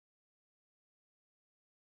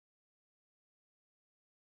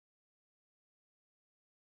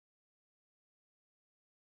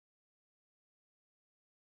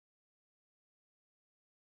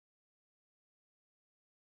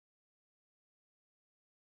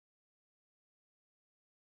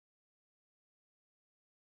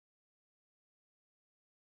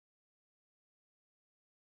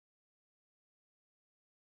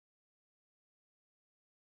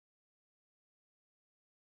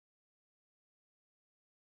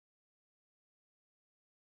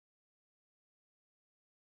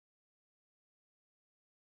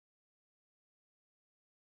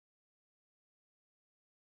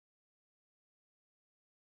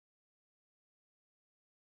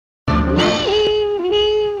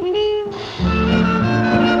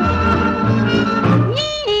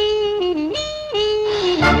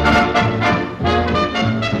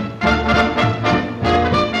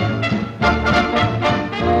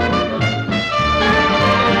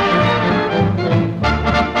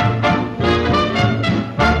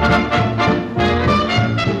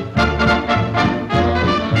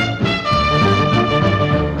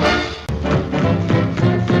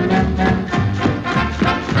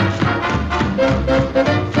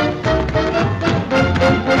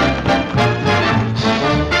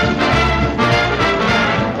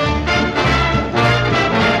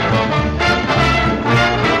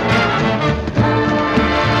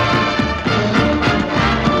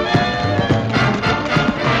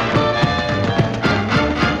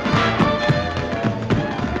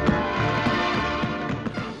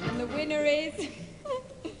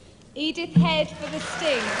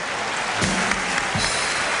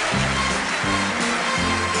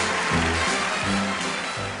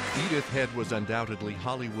Head was undoubtedly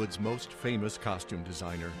Hollywood's most famous costume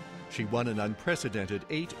designer. She won an unprecedented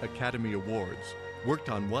 8 Academy Awards, worked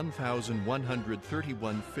on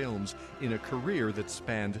 1,131 films in a career that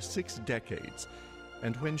spanned 6 decades.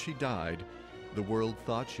 And when she died, the world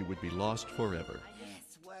thought she would be lost forever.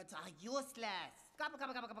 Yes, words are useless. Come. Too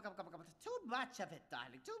much of it,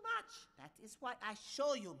 darling, too much. That is why I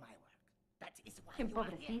show you my work. That is why you are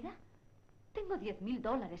here. ¿Empobrecida? Tengo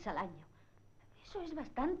 $10,000 al año. Eso es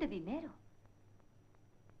bastante dinero.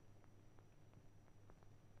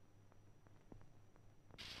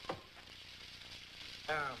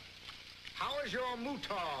 How is your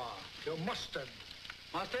moutar, your mustard?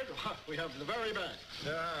 Mustard? We have the very best.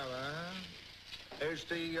 There's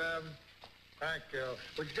the, thank you.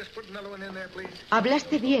 Would you just put another one in there, please?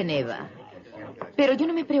 Hablaste bien, Eva. Pero yo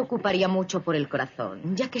no me preocuparía mucho por el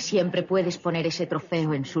corazón, ya que siempre puedes poner ese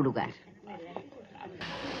trofeo en su lugar.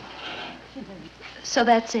 So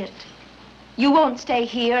that's it. You won't stay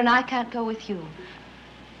here and I can't go with you.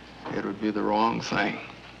 It would be the wrong thing.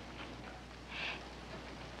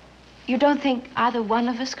 You don't think either one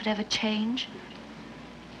of us could ever change?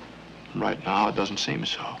 Right now, it doesn't seem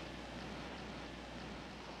so.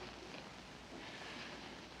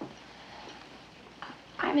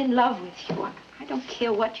 I'm in love with you. I don't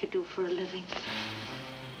care what you do for a living.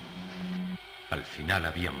 Al final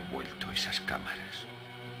habían vuelto esas cámaras.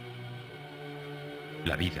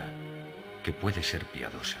 La vida, que puede ser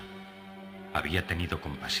piadosa, había tenido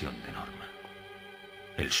compasión de Norma.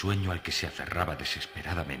 El sueño al que se aferraba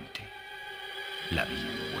desesperadamente la había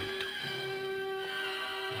envuelto.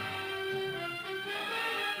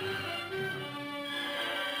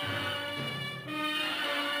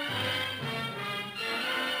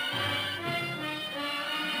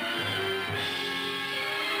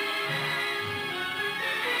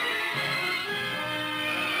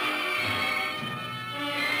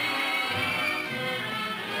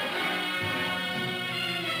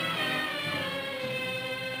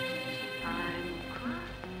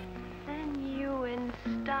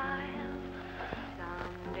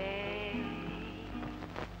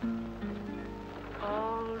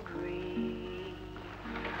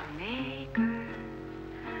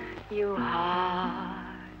 You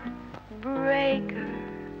heartbreaker,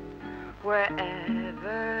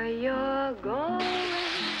 wherever you're going.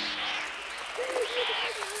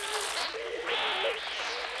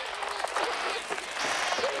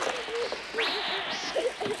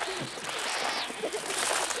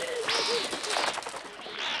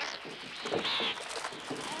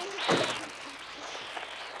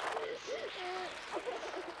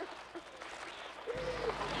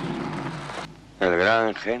 El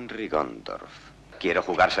gran Henry Gondorf. Quiero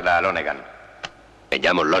jugársela a Lonergan. Me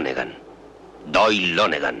llamo Lonergan. Doy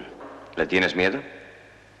Lonergan. ¿Le tienes miedo?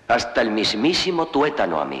 Hasta el mismísimo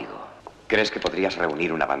tuétano, amigo. ¿Crees que podrías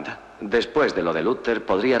reunir una banda? Después de lo de Luther,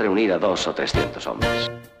 podría reunir a 200 o 300 hombres.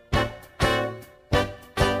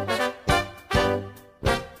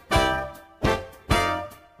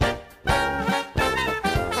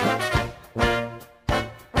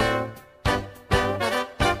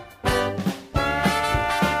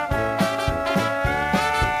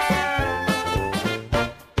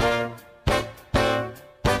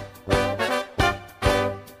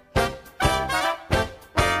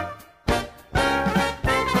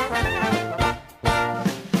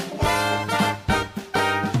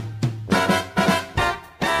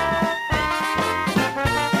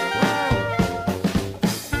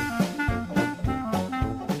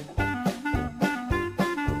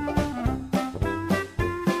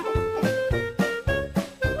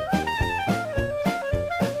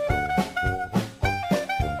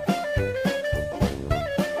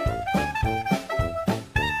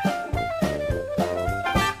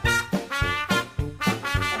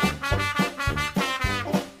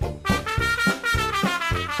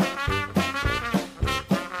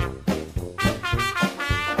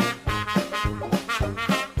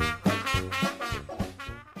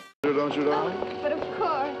 Don't you, darling? But of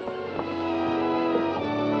course.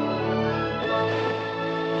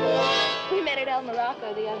 We met at El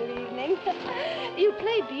Morocco the other evening. You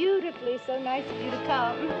play beautifully. So nice of you to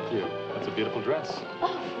come. Thank you. That's a beautiful dress.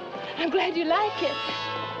 Oh, I'm glad you like it.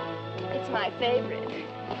 It's my favorite.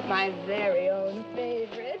 My very own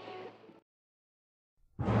favorite.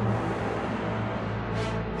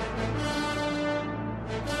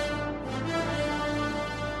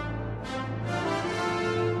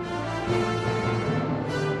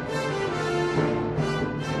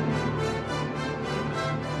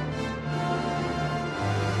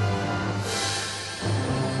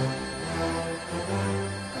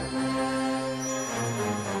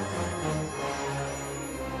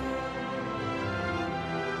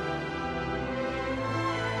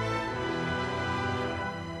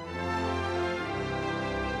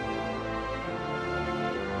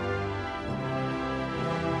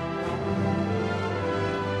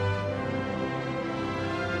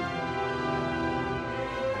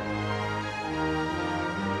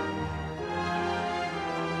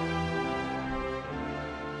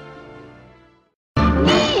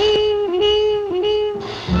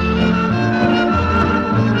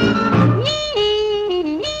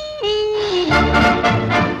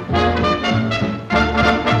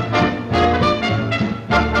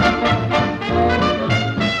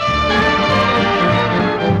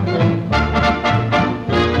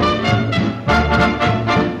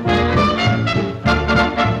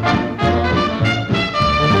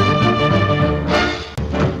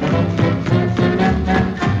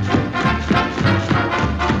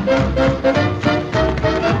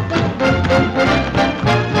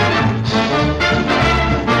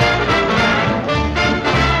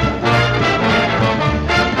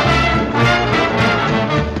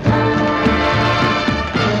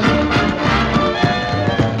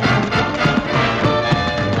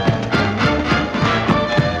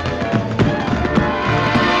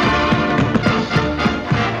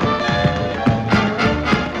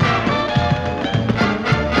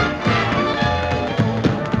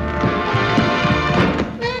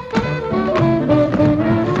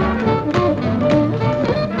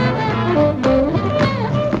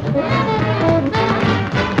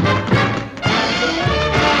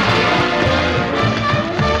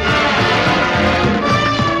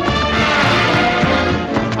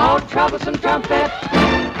 trumpet.